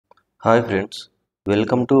Hi friends,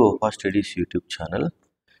 welcome to OPA Studies YouTube channel.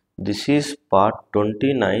 This is part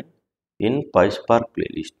 29 in PySpark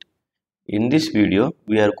playlist. In this video,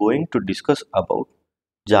 we are going to discuss about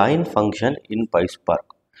join function in PySpark.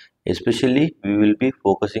 Especially, we will be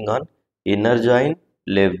focusing on inner join,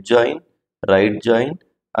 left join, right join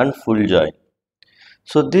and full join.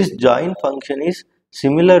 So this join function is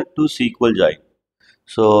similar to SQL join.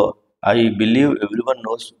 So I believe everyone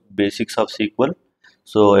knows basics of SQL.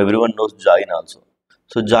 So everyone knows join also.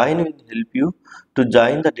 So join will help you to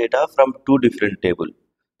join the data from two different tables.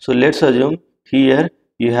 So let's assume here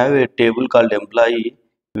you have a table called employee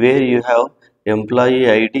where you have employee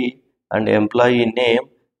ID and employee name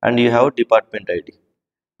and you have department ID.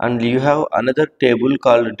 And you have another table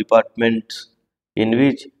called departments in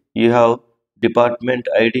which you have department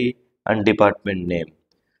ID and department name.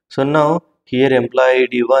 So now here employee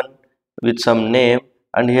ID 1 with some name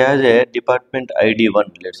and he has a department ID 1,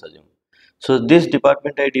 let's assume. So this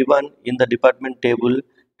department ID 1 in the department table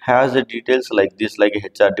has the details like this, like a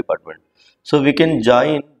HR department. So we can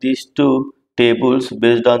join these two tables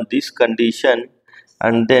based on this condition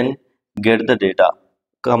and then get the data,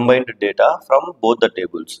 combined data from both the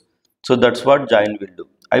tables. So that's what join will do.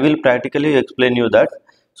 I will practically explain you that.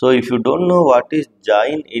 So if you don't know what is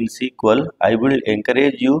join in SQL, I will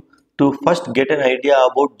encourage you to first get an idea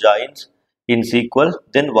about joins in SQL,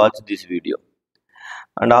 then watch this video.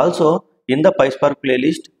 And also in the PySpark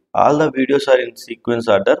playlist, all the videos are in sequence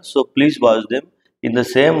order, so please watch them in the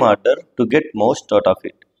same order to get most out of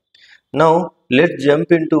it. Now let's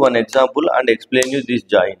jump into one example and explain you this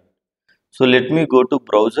join. So let me go to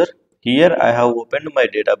browser. Here I have opened my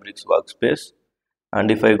Databricks workspace,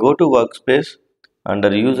 and if I go to workspace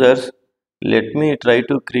under users, let me try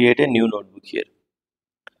to create a new notebook here.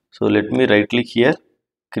 So let me right click here,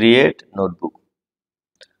 create notebook.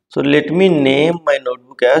 So let me name my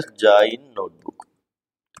notebook as join notebook,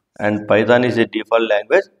 and Python is a default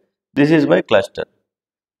language. This is my cluster.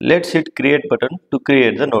 Let's hit create button to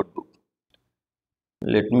create the notebook.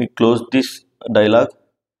 Let me close this dialog,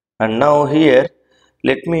 and now here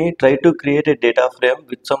let me try to create a data frame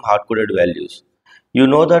with some hard-coded values. You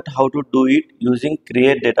know that how to do it using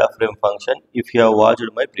create data frame function if you have watched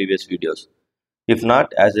my previous videos. If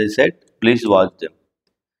not, as I said, please watch them.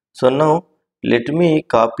 So now let me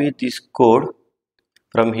copy this code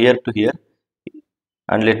from here to here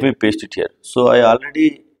and let me paste it here. So I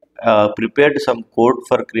already prepared some code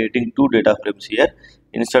for creating two data frames here.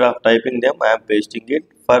 Instead of typing them, I am pasting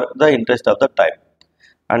it for the interest of the time.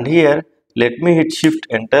 And here let me hit shift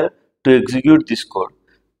enter to execute this code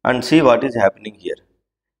and see what is happening here.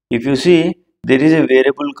 If you see, there is a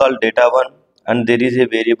variable called data1 and there is a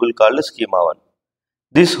variable called schema1.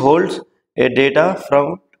 This holds a data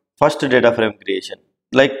from first data frame creation.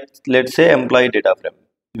 Like let's say employee data frame.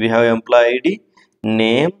 We have employee ID,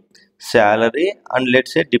 name, salary and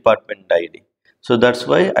let's say department ID. So that's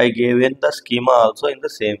why I gave in the schema also in the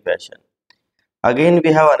same fashion. Again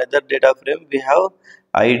we have another data frame. We have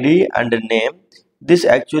ID and name. This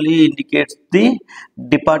actually indicates the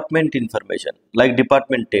department information like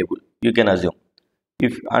department table, you can assume.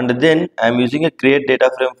 If and then I am using a create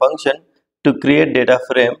data frame function to create data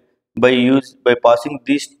frame by passing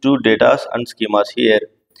these two datas and schemas here.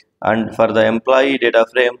 And for the employee data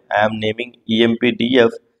frame I am naming empdf.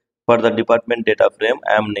 For the department data frame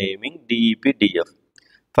I am naming depdf.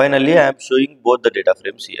 Finally I am showing both the data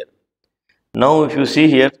frames here. Now if you see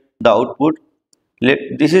here the output,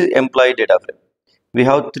 this is employee data frame. We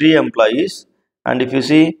have three employees, and if you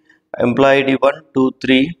see employee ID 1, 2,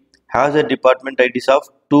 3 has a department IDs of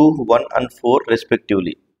 2, 1 and 4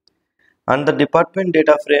 respectively. And the department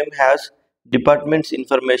data frame has departments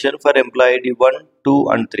information for employee ID 1, 2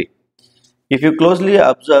 and 3. If you closely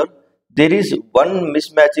observe, there is one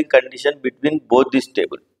mismatching condition between both these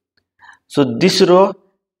tables. So this row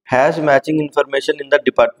has matching information in the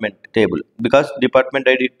department table because department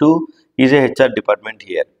ID 2 is a HR department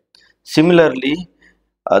here. Similarly,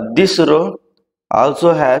 this row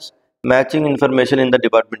also has matching information in the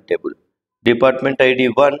department table. Department ID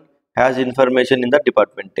 1 has information in the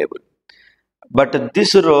department table. But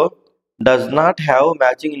this row does not have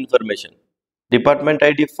matching information. Department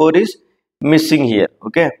ID 4 is missing here.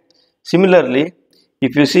 Okay. Similarly,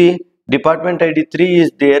 if you see department ID 3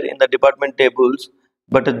 is there in the department tables,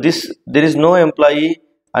 but there is no employee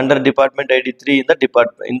under department ID 3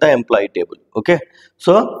 in the employee table. Okay.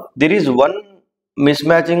 So there is one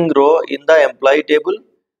mismatching row in the employee table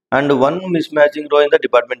and one mismatching row in the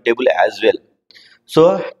department table as well.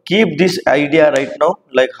 So keep this idea right now,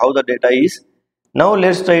 like how the data is. Now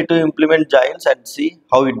let's try to implement joins and see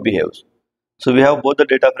how it behaves. So we have both the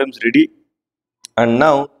data frames ready, and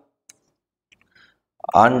now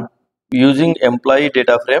and using employee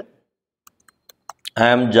data frame I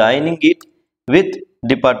am joining it with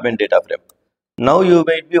department data frame. Now you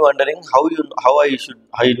might be wondering how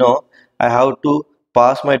I know I have to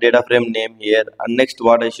pass my data frame name here and next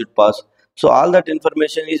what I should pass. So all that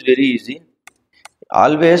information is very easy.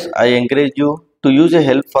 Always I encourage you to use a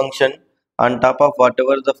help function on top of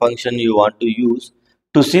whatever the function you want to use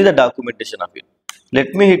to see the documentation of it.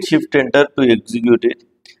 Let me hit shift enter to execute it,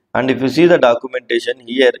 and if you see the documentation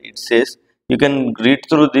here, it says you can read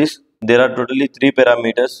through this. There are totally three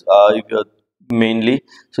parameters if you mainly.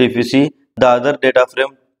 So if you see the other data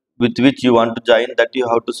frame with which you want to join, that you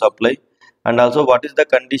have to supply, and also what is the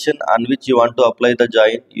condition on which you want to apply the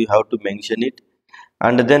join, you have to mention it,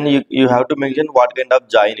 and then you have to mention what kind of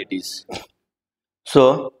join it is.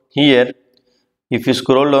 So here if you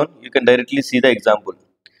scroll down, you can directly see the example.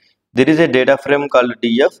 There is a data frame called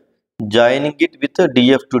df, joining it with a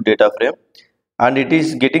df to data frame, and it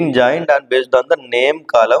is getting joined and based on the name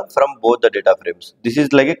column from both the data frames. This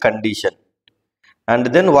is like a condition. And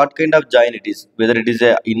then what kind of join it is, whether it is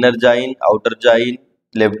a inner join, outer join,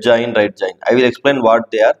 left join, right join. I will explain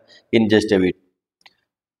what they are in just a bit.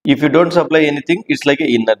 If you don't supply anything, it's like a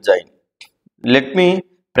inner join. Let me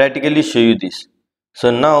practically show you this.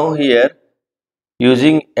 So now here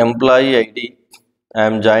using employee ID I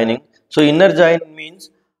am joining. So inner join means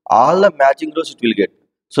all the matching rows it will get.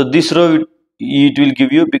 So this row it will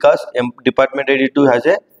give you because department ID 2 has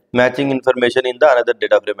a matching information in the another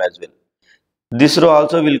data frame as well. This row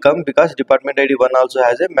also will come because department ID 1 also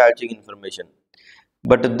has a matching information.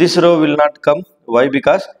 But this row will not come. Why?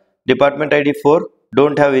 Because department ID 4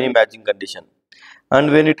 don't have any matching condition.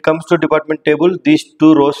 And when it comes to department table, these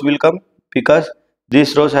two rows will come because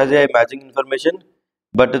this rows has a matching information,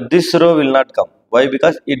 but this row will not come. Why?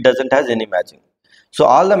 Because it doesn't has any matching. So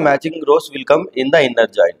all the matching rows will come in the inner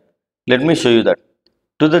join. Let me show you that.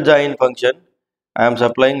 To the join function, I am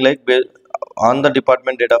supplying like on the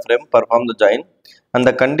department data frame perform the join, and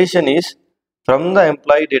the condition is from the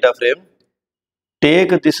employee data frame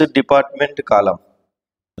take this department column,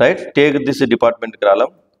 right? Take this department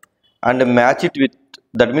column and match it with,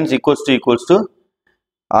 that means equals to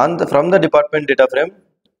on the from the department data frame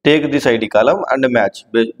take this id column and match,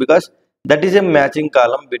 because that is a matching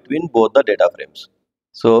column between both the data frames.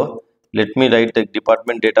 So let me write the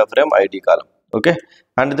department data frame id column. Okay,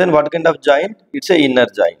 and then what kind of join? It's a inner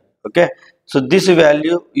join. Okay, so this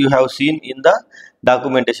value you have seen in the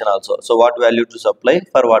documentation also. So what value to supply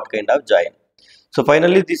for what kind of join. So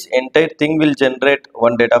finally this entire thing will generate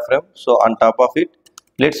one data frame. So on top of it,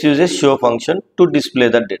 let's use a show function to display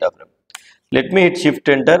that data frame. Let me hit shift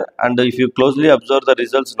enter, and if you closely observe the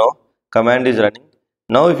results now, command is running.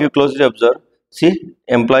 Now if you closely observe, see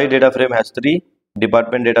employee data frame has 3,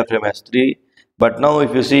 department data frame has 3, but now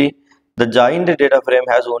if you see the joined data frame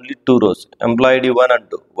has only 2 rows, employee ID 1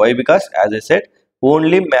 and 2. Why? Because as I said,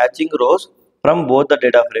 only matching rows from both the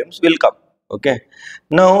data frames will come. Okay.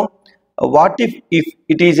 Now what if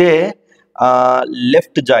it is a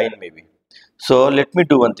left join maybe? So let me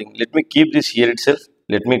do one thing. Let me keep this here itself.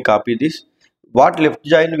 Let me copy this. What left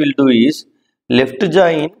join will do is, left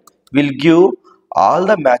join will give all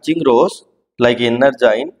the matching rows like inner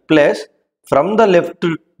join, plus from the left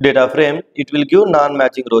data frame it will give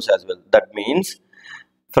non-matching rows as well. That means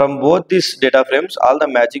from both these data frames all the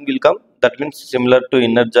matching will come. That means similar to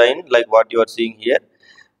inner join like what you are seeing here,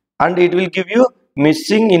 and it will give you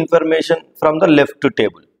missing information from the left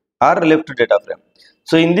table or left data frame.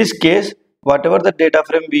 So in this case, whatever the data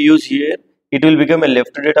frame we use here, it will become a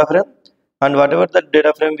left data frame, and whatever the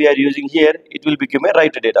data frame we are using here, it will become a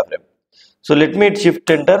right data frame. So let me shift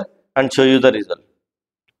enter and show you the result.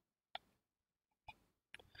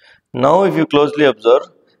 Now if you closely observe,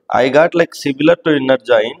 I got like similar to inner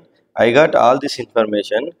join, I got all this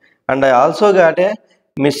information, and I also got a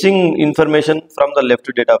missing information from the left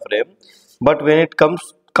data frame, but when it comes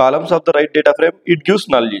columns of the right data frame, it gives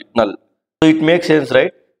null. So it makes sense,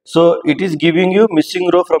 right? So it is giving you missing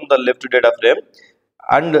row from the left data frame,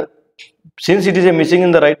 and since it is a missing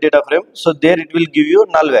in the right data frame, so there it will give you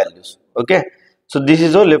null values. Okay, so this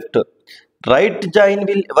is a left. Right join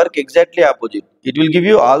will work exactly opposite. It will give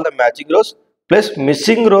you all the matching rows plus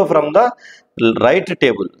missing row from the right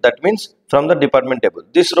table. That means from the department table.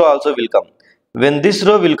 This row also will come. When this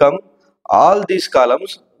row will come, all these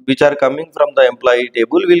columns which are coming from the employee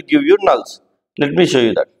table will give you nulls. Let me show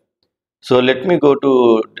you that. So let me go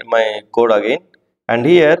to my code again, and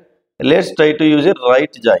here let's try to use a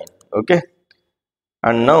right join. Okay,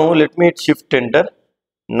 and now let me hit shift enter.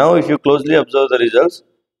 Now if you closely observe the results,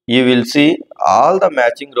 you will see all the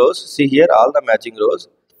matching rows. See here all the matching rows,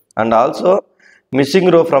 and also missing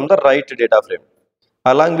row from the right data frame.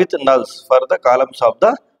 along with nulls for the columns of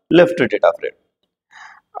the left data frame.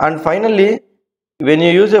 And finally, when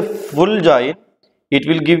you use a full join, it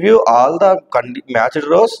will give you all the matched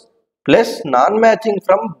rows plus non-matching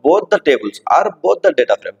from both the tables or both the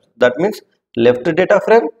data frames. That means left data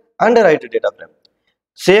frame and right data frame.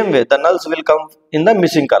 Same way, the nulls will come in the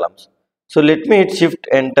missing columns. So let me hit shift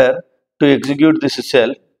enter to execute this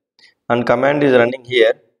cell, and command is running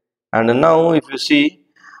here. And now if you see,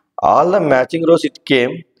 all the matching rows it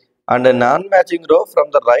came, and a non-matching row from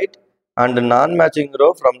the right and a non-matching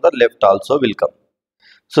row from the left also will come.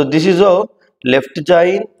 So this is how left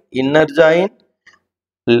join, inner join,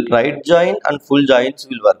 right join and full joins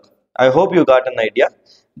will work. I hope you got an idea.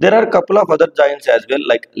 There are a couple of other joins as well,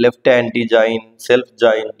 like left anti join, self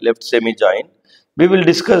join, left semi join. We will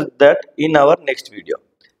discuss that in our next video.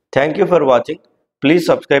 Thank you for watching. Please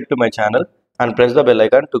subscribe to my channel and press the bell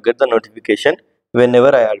icon to get the notification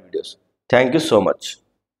whenever I add videos. Thank you so much.